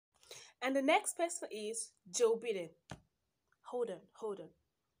And the next person is Joe Biden. Hold on.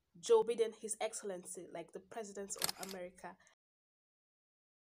 Joe Biden, His Excellency, like the President of America.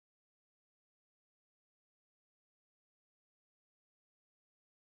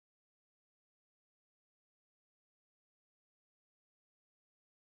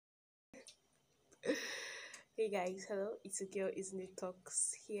 Hey guys, hello, it's a girl,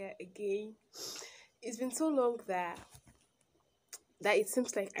 ezinnetalks here again. It's been so long that it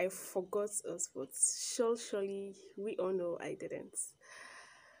seems like I forgot us, but surely we all know I didn't.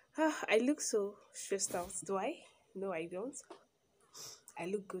 I look so stressed out. Do I? No, I don't. I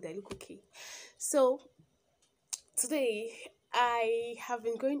look good. I look okay. So today I have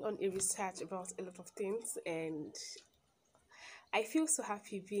been going on a research about a lot of things, and I feel so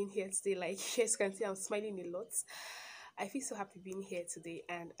happy being here today. Like you guys can see, I'm smiling a lot. I feel so happy being here today,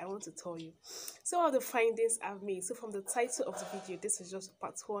 and I want to tell you some of the findings I've made. So, from the title of the video, this is just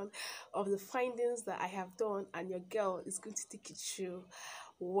part one of the findings that I have done, and your girl is going to take you through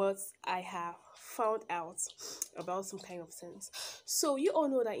what I have found out about some kind of things. So, you all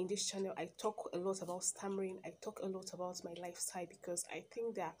know that in this channel, I talk a lot about stammering, I talk a lot about my lifestyle because I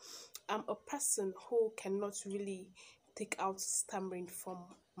think that I'm a person who cannot really take out stammering from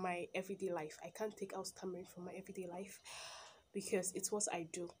my everyday life. I can't take out stammering from my everyday life because it's what I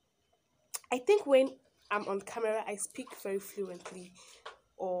do. I think when I'm on camera, I speak very fluently,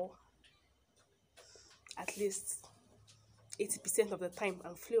 or at least 80% of the time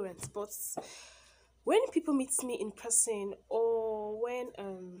I'm fluent. But when people meet me in person, or when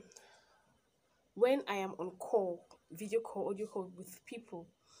I am on call, video call, audio call with people,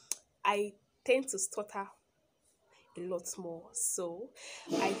 I tend to stutter a lot more. So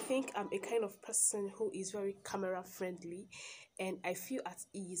I think I'm a kind of person who is very camera friendly, and I feel at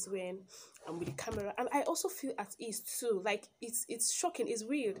ease when I'm with the camera, and I also feel at ease too. Like it's shocking, it's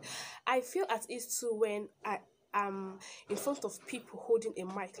weird. I feel at ease too when I am in front of people holding a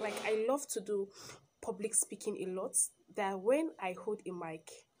mic. Like I love to do public speaking a lot, that when I hold a mic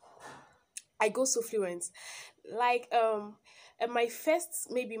I go so fluent. Like and my first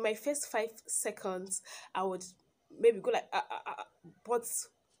 5 seconds, I would maybe go like but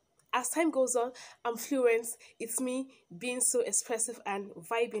as time goes on, I'm fluent. It's me being so expressive and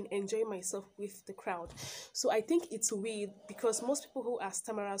vibing, enjoying myself with the crowd. So I think it's weird because most people who are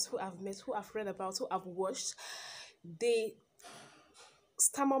stammerers, who I've met, who I've read about, who I've watched, they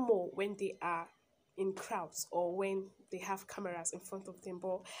stammer more when they are in crowds or when they have cameras in front of them.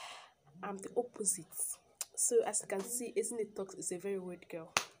 But I'm the opposite. So as you can see, Isn't It Talks is a very weird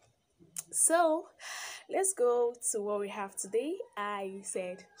girl. So let's go to what we have today. I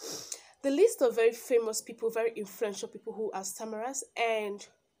said the list of very famous people, very influential people who are stammerers, and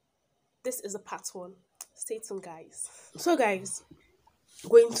this is a part one. Stay tuned, guys. So, guys,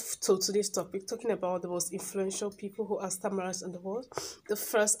 going to today's topic, talking about the most influential people who are stammerers in the world. The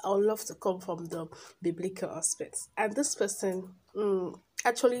first, I would love to come from the biblical aspects, and this person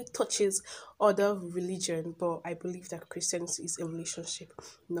actually touches other religion, but I believe that Christianity is a relationship,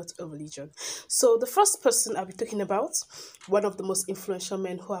 not a religion. So the first person I'll be talking about, one of the most influential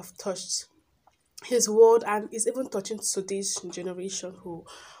men who have touched his world and is even touching today's generation, who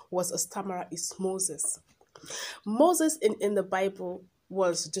was a stammerer, is Moses. Moses in the Bible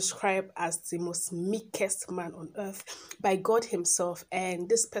was described as the most meekest man on earth by God Himself, and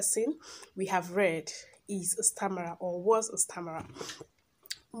this person we have read is a stammerer or was a stammerer.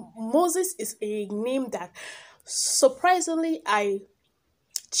 Moses is a name that surprisingly I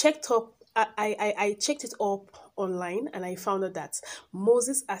checked up. I checked it up online, and I found out that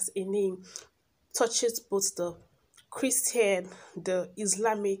Moses as a name touches both the Christian, the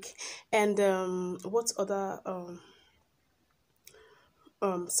Islamic, and what other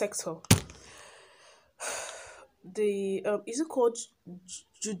sector? The is it called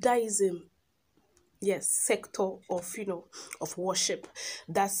Judaism? Yes, sector of of worship.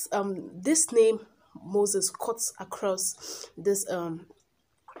 That's this name Moses cuts across this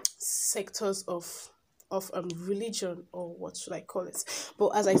sectors of religion, or what should I call it? But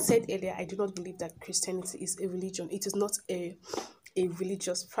as I said earlier, I do not believe that Christianity is a religion. It is not a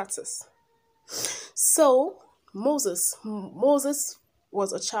religious practice. So Moses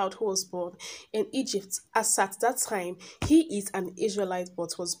was a child who was born in Egypt. As at that time, he is an Israelite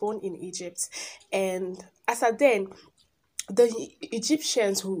but was born in Egypt. And as at then, the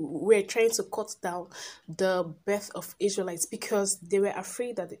Egyptians who were trying to cut down the birth of Israelites because they were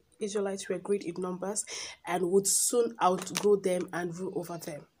afraid that the Israelites were great in numbers and would soon outgrow them and rule over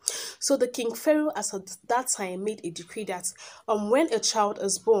them. So the king Pharaoh, as at that time, made a decree that when a child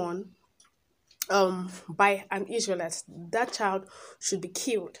is born by an Israelite, that child should be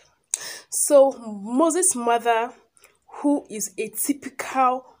killed. So Moses' mother, who is a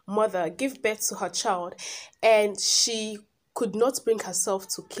typical mother, gave birth to her child, and she could not bring herself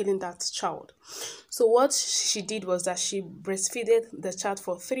to killing that child. So what she did was that she breastfeeded the child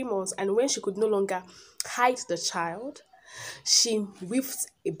for 3 months, and when she could no longer hide the child, she weaved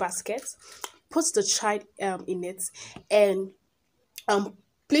a basket, put the child in it, and um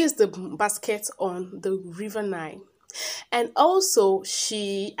placed the basket on the river Nile. And also,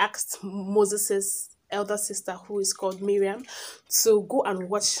 she asked Moses' elder sister, who is called Miriam, to go and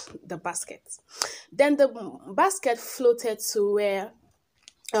watch the basket. Then the basket floated to where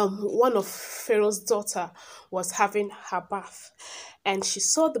one of Pharaoh's daughter was having her bath, and she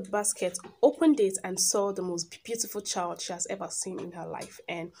saw the basket, opened it, and saw the most beautiful child she has ever seen in her life,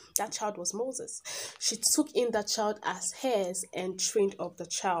 and that child was Moses. She took in that child as hers and trained up the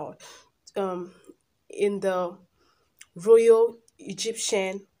child um, in the royal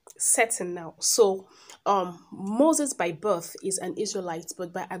Egyptian setting now. So Moses by birth is an Israelite,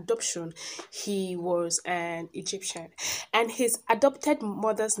 but by adoption he was an Egyptian. And his adopted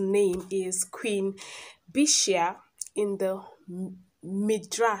mother's name is Queen Bishia in the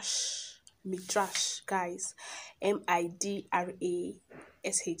Midrash. Midrash, guys. Midrash.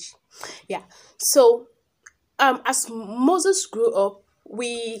 Yeah. So as Moses grew up,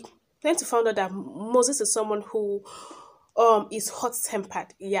 we tend to find out that Moses is someone who is hot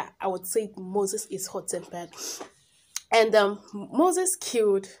tempered. Yeah, I would say Moses is hot tempered. And Moses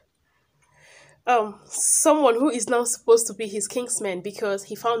killed someone who is now supposed to be his kingsman, because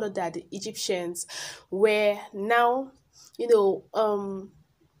he found out that the Egyptians were now, you know,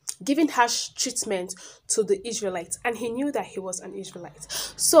 giving harsh treatment to the Israelites, and he knew that he was an Israelite.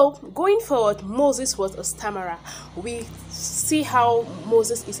 So going forward, Moses was a stammerer. We see how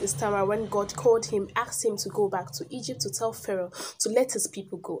Moses is a stammerer when God called him, asked him to go back to Egypt to tell Pharaoh to let his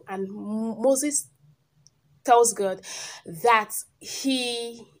people go. And Moses tells God that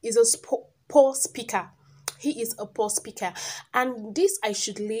he is a poor speaker. He is a poor speaker. And this I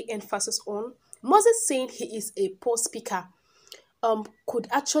should lay emphasis on. Moses saying he is a poor speaker could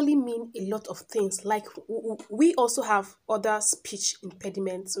actually mean a lot of things. Like we also have other speech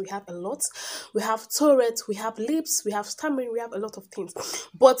impediments. We have a lot. We have Tourette, we have lips, we have stammering, we have a lot of things.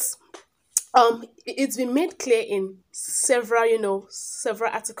 But it's been made clear in several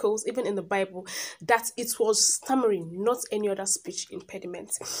articles, even in the Bible, that it was stammering, not any other speech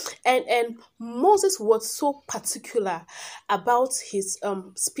impediment. And Moses was so particular about his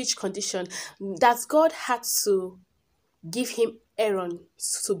speech condition that God had to give him Aaron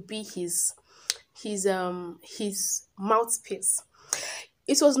to be his mouthpiece.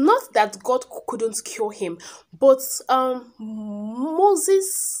 It was not that God couldn't cure him, but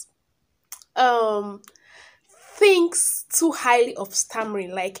Moses thinks too highly of stammering.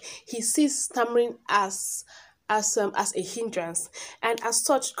 Like he sees stammering as a hindrance, and as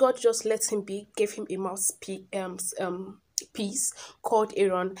such, God just let him be, gave him a piece called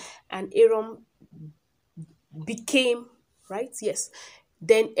Aaron, and Aaron became, right? Yes.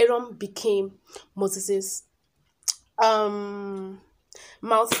 Then Aaron became Moses's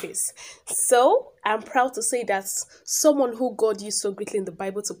mouthpiece. So I'm proud to say that someone who God used so greatly in the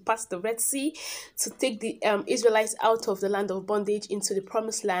Bible to pass the Red Sea, to take the Israelites out of the land of bondage into the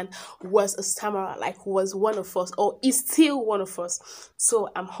promised land, was a stammerer, like was one of us, or is still one of us. So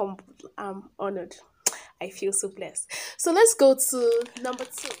I'm humbled, I'm honored, I feel so blessed. So let's go to number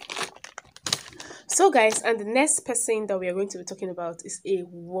 2. So guys, and the next person that we are going to be talking about is a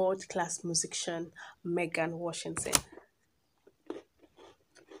world-class musician, Megan Washington.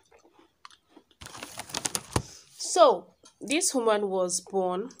 So this woman was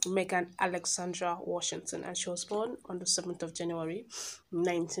born Megan Alexandra Washington, and she was born on the 7th of January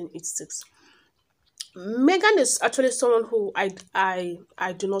 1986. Megan is actually someone who I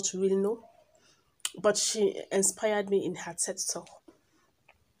do not really know, but she inspired me in her TED Talk.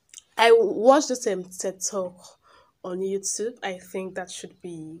 I watched the same TED Talk on YouTube. I think that should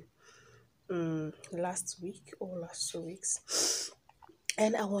be last week or last 2 weeks.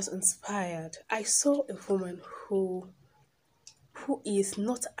 And I was inspired. I saw a woman who is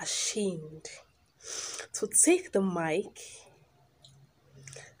not ashamed to take the mic,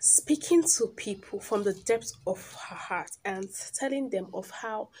 speaking to people from the depths of her heart and telling them of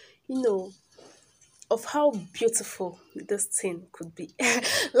how, of how beautiful this thing could be.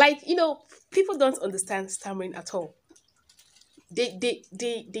 Like, people don't understand stammering at all. They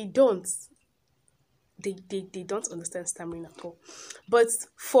don't. They don't understand stammering at all. But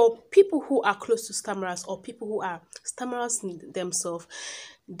for people who are close to stammerers, or people who are stammerers themselves,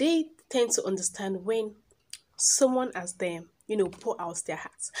 they tend to understand when someone as them, pour out their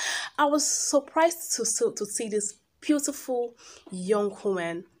hearts. I was surprised to see this beautiful young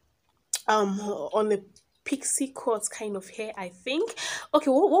woman on the pixie cut kind of hair, I think.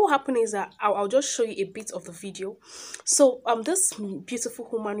 Okay, what will happen is that I'll just show you a bit of the video. So this beautiful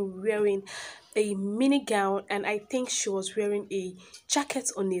woman wearing a mini gown, and I think she was wearing a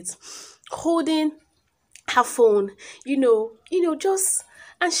jacket on it, holding her phone, just,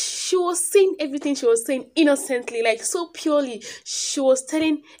 and she was saying everything she was saying innocently, like so purely. She was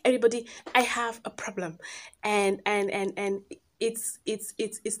telling everybody, I have a problem, and it's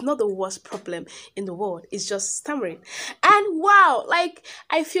not the worst problem in the world. It's just stammering. And wow, like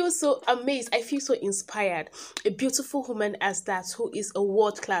I feel so amazed, I feel so inspired. A beautiful woman as that, who is a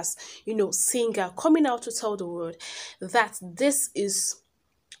world class, singer, coming out to tell the world that this is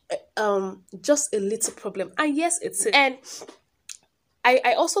just a little problem. And yes, it's it. And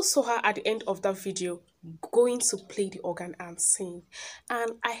I also saw her at the end of that video going to play the organ and sing,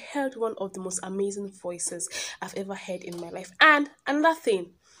 and I heard one of the most amazing voices I've ever heard in my life. And another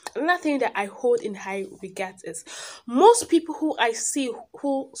thing that I hold in high regard is most people who I see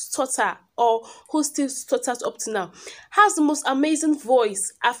who stutter, or who still stutters up to now, has the most amazing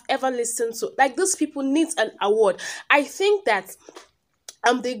voice I've ever listened to. Like, these people need an award. I think that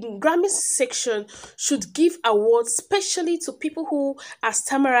the Grammy section should give awards especially to people who are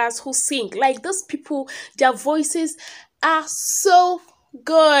stammerers, who sing. Like, those people, their voices are so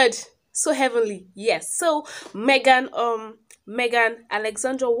good, so heavenly. Yes. So Megan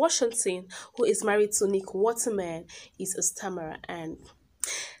Alexandra Washington, who is married to Nick Waterman, is a stammerer. And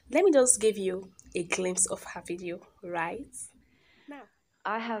let me just give you a glimpse of her video right now.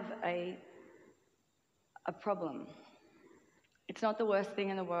 I have a problem. It's not the worst thing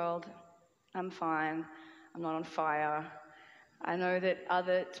in the world. I'm fine. I'm not on fire. I know that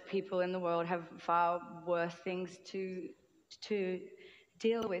other people in the world have far worse things to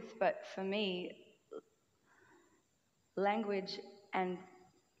deal with, but for me, language and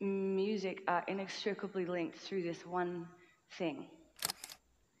music are inextricably linked through this one thing.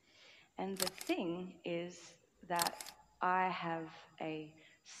 And the thing is that I have a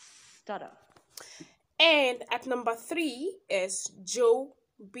stutter. And at number 3 is Joe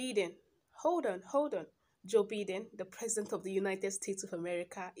Biden. Hold on. Joe Biden, the President of the United States of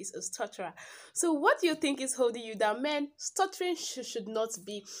America, is a stutterer. So what do you think is holding you down? Man, stuttering should not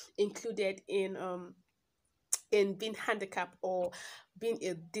be included in being handicapped or being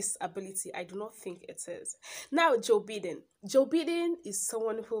a disability. I do not think it is. Now, Joe Biden. Joe Biden is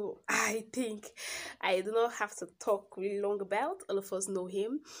someone who I think I do not have to talk really long about. All of us know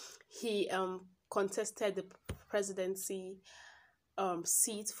him. He contested the presidency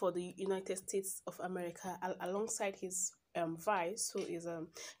seat for the United States of America alongside his vice, who is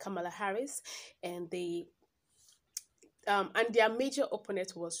Kamala Harris, and their major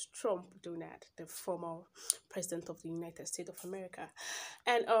opponent was Trump Donald, the former president of the United States of America.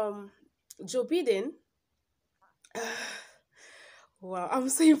 And Joe Biden, wow, I'm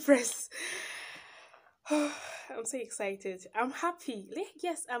so impressed. I'm so excited. I'm happy.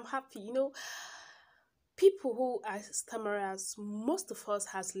 Yes, I'm happy. People who are stammerers, most of us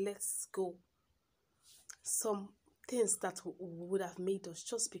has let go some things that would have made us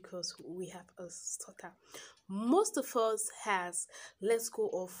just because we have a stutter. Most of us has let go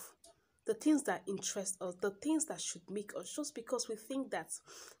of the things that interest us, the things that should make us, just because we think that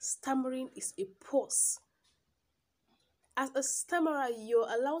stammering is a pause. As a stammerer, you're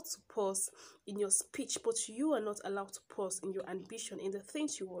allowed to pause in your speech, but you are not allowed to pause in your ambition, in the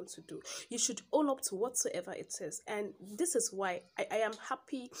things you want to do. You should own up to whatsoever it is. And this is why I am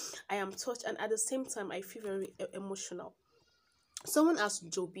happy, I am touched, and at the same time, I feel very emotional. Someone as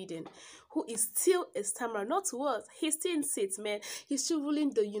Joe Biden, who is still a stammerer, not worse, he's still in seats, man. He's still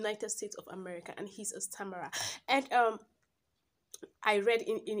ruling the United States of America, and he's a stammerer. And I read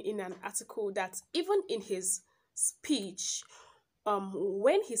in an article that even in his speech,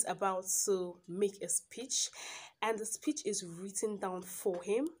 when he's about to make a speech and the speech is written down for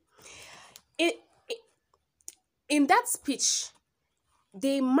him, in that speech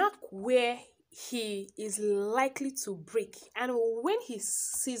they mark where he is likely to break, and when he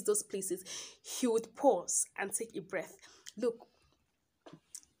sees those places, he would pause and take a breath. Look,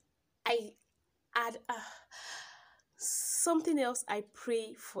 I add something else I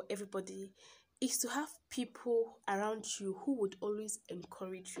pray for everybody is to have people around you who would always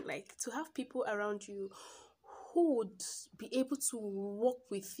encourage you, like to have people around you who would be able to work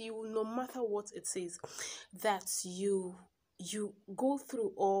with you no matter what it is that you go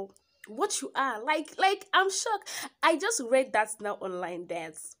through or what you are. Like I'm shocked. I just read that now online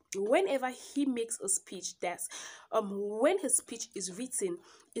that whenever he makes a speech, that's when his speech is written,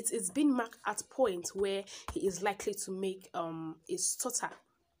 it is being marked at point where he is likely to make a stutter.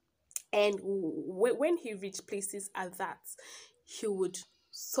 And when he reached places at that, he would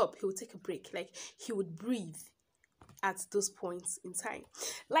stop, he would take a break, like he would breathe at those points in time.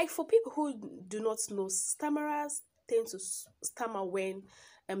 Like for people who do not know, stammerers tend to stammer when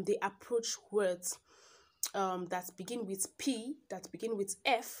they approach words that begin with P, that begin with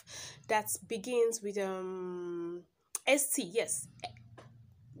F, that begins with ST. Yes,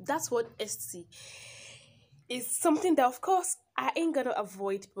 that's what ST is, something that of course I ain't gonna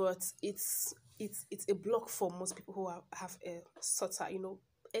avoid, but it's a block for most people who have a stutter, you know.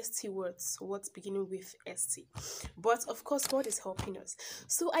 ST words beginning with ST, but of course God is helping us.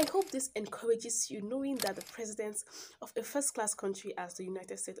 So I hope this encourages you, knowing that the president of a first class country as the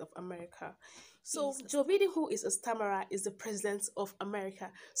United States of America, so Joe Biden, who is a stammerer, is the president of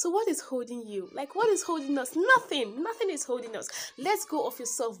America. So what is holding you? Like, what is holding us? Nothing is holding us. Let's go of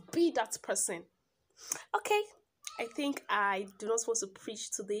yourself, be that person. Okay, I think I do not want to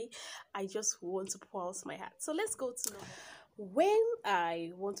preach today. I just want to pour out my heart. So let's go to when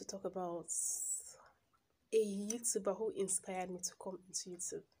I want to talk about a YouTuber who inspired me to come into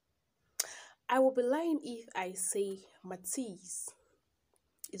YouTube. I will be lying if I say Matisse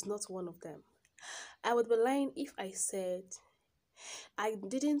is not one of them. I would be lying if I said I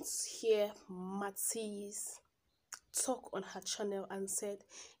didn't hear Matisse talk on her channel and said,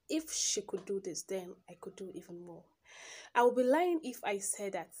 if she could do this, then I could do even more. I would be lying if I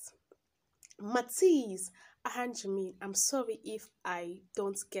said that Matisse Ahanjamin, I'm sorry if I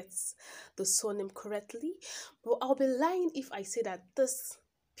don't get the surname correctly, but I'll be lying if I say that this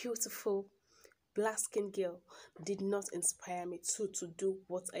beautiful black skinned girl did not inspire me to do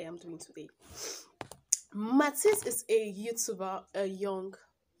what I am doing today. Matisse is a YouTuber, a young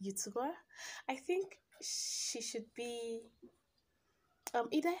YouTuber. I think she should be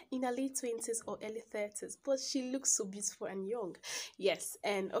either in her late 20s or early 30s, but she looks so beautiful and young. Yes,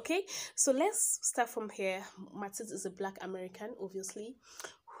 and okay, so let's start from here. Matisse is a black American, obviously,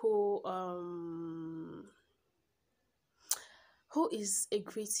 who is a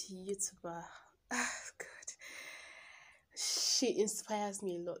great YouTuber. Ah, God, she inspires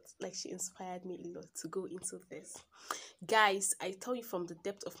me a lot. Like, she inspired me a lot to go into this. Guys, I tell you from the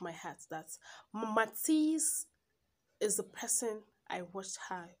depth of my heart that Matisse is the person I watched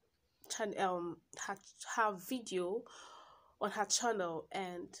her her video on her channel,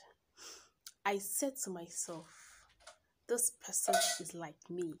 and I said to myself, this person is like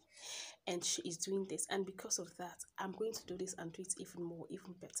me and she is doing this, and because of that I'm going to do this and do it even more,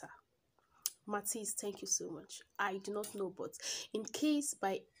 even better. Matisse, thank you so much. I do not know, but in case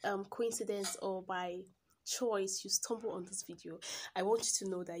by coincidence or by choice you stumble on this video, I want you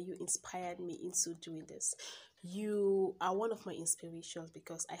to know that you inspired me into doing this. You are one of my inspirations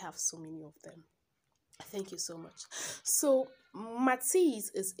because I have so many of them. Thank you so much. So Matisse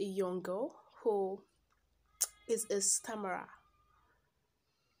is a young girl who is a stammerer,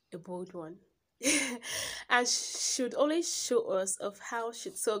 a bold one. And should always show us of how she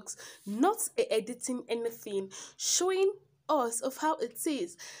talks, not editing anything, showing us of how it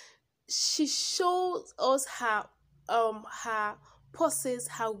is. She shows us her pauses,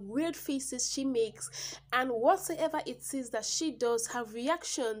 her weird faces she makes, and whatsoever it is that she does, her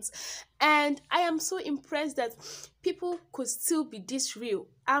reactions. And I am so impressed that people could still be this real.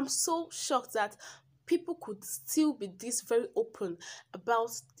 I'm so shocked that people could still be this very open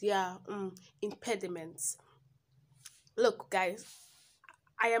about their impediments. Look, guys,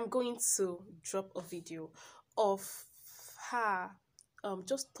 I am going to drop a video of her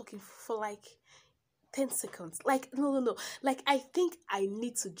just talking for like 10 seconds. Like, no, like, I think I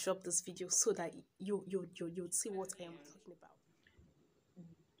need to drop this video so that you'd see what I am talking about.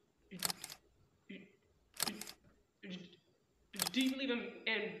 Do you believe in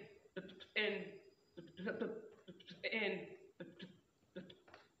in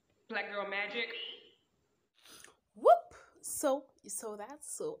black girl magic? Whoop! So you saw that.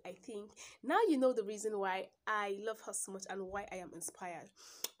 So I think now you know the reason why I love her so much and why I am inspired.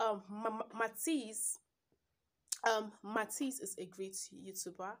 Matisse. Matisse is a great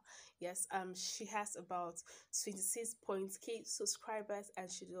YouTuber. Yes, she has about 26.k subscribers and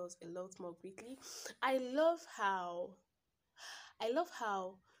she does a lot more greatly. I love how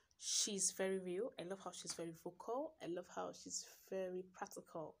she's very real. I love how she's very vocal. I love how she's very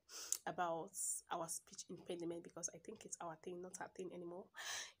practical about our speech impediment, because I think it's our thing, not her thing anymore.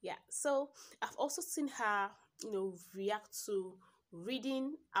 Yeah. So I've also seen her, react to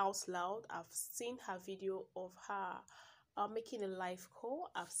reading out loud. I've seen her video of her making a live call.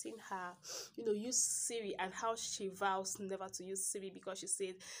 I've seen her, use Siri, and how she vows never to use Siri because she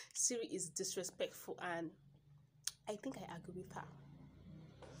said Siri is disrespectful, and I think I agree with her.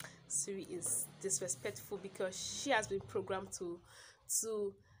 Siri is disrespectful because she has been programmed to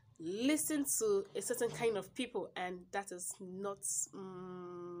listen to a certain kind of people, and that is not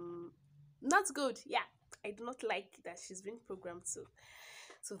good. Yeah, I do not like that she's been programmed to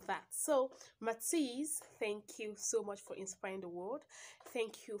that. So Matisse, thank you so much for inspiring the world.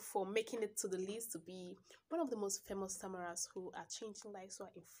 Thank you for making it to the list to be one of the most famous stammerers who are changing lives, who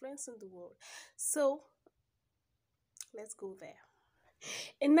are influencing the world. So let's go there.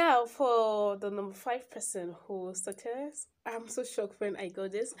 And now for the number 5 person who stutters. I'm so shocked when I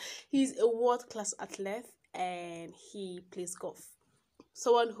got this. He's a world-class athlete and he plays golf.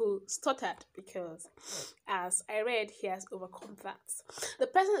 Someone who stuttered because, as I read, he has overcome that. The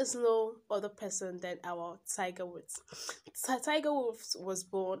person is no other person than our Tiger Woods. Tiger Woods was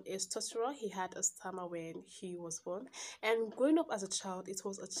born a stutterer. He had a stammer when he was born, and growing up as a child, it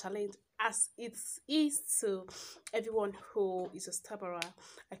was a challenge, as it is to everyone who is a stammerer.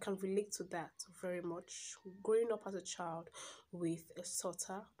 I can relate to that very much. Growing up as a child with a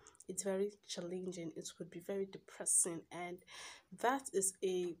stutter, it's very challenging. It could be very depressing, and that is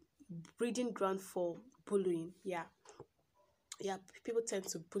a breeding ground for bullying. Yeah, people tend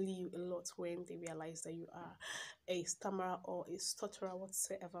to bully you a lot when they realize that you are a stammerer or a stutterer,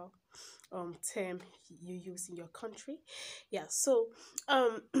 whatsoever term you use in your country. Yeah, so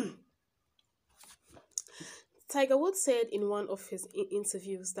Tiger Woods said in one of his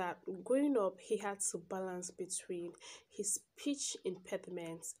interviews that growing up, he had to balance between his speech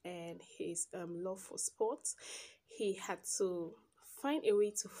impediments and his love for sports. He had to find a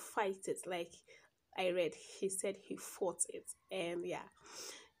way to fight it. Like I read, he said he fought it, and yeah,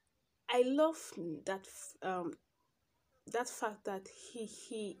 I love that that fact that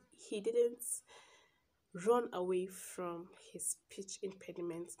he didn't run away from his speech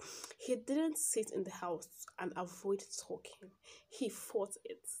impediments. He didn't sit in the house and avoid talking. He fought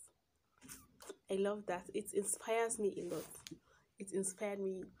it. I love that. It inspires me a lot. It inspired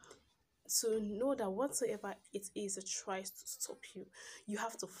me to know that whatsoever it is that tries to stop you, you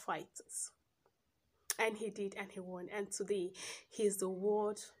have to fight it. And he did, and he won. And today, he is the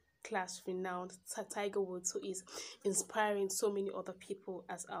world class renowned Tiger Woods, who is inspiring so many other people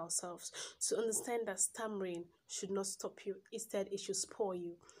as ourselves to understand that stammering should not stop you. Instead, it should spur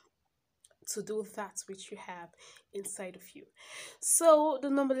you to do that which you have inside of you. So the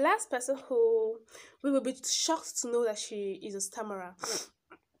last person who we will be shocked to know that she is a stammerer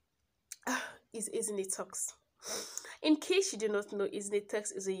is ezinnetalks. In case you do not know,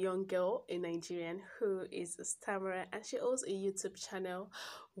 ezinnetalks is a young girl, a Nigerian, who is a stammerer, and she owns a YouTube channel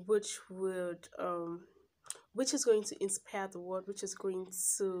which is going to inspire the world, which is going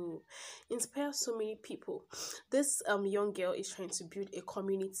to inspire so many people. This young girl is trying to build a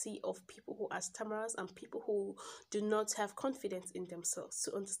community of people who are stammerers and people who do not have confidence in themselves,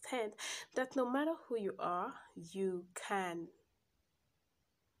 to understand that no matter who you are, you can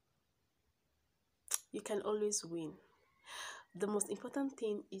always win. The most important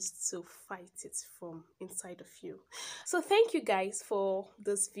thing is to fight it from inside of you. So thank you guys for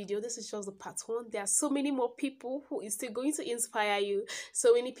this video. This is just the part 1. There are so many more people who is still going to inspire you.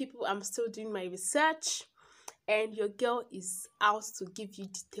 So many people. I'm still doing my research, and your girl is out to give you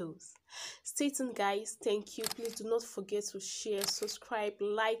details. Stay tuned, guys. Thank you. Please do not forget to share, subscribe,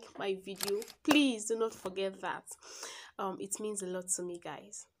 like my video. Please do not forget that. It means a lot to me,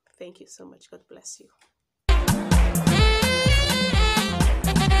 guys. Thank you so much. God bless you.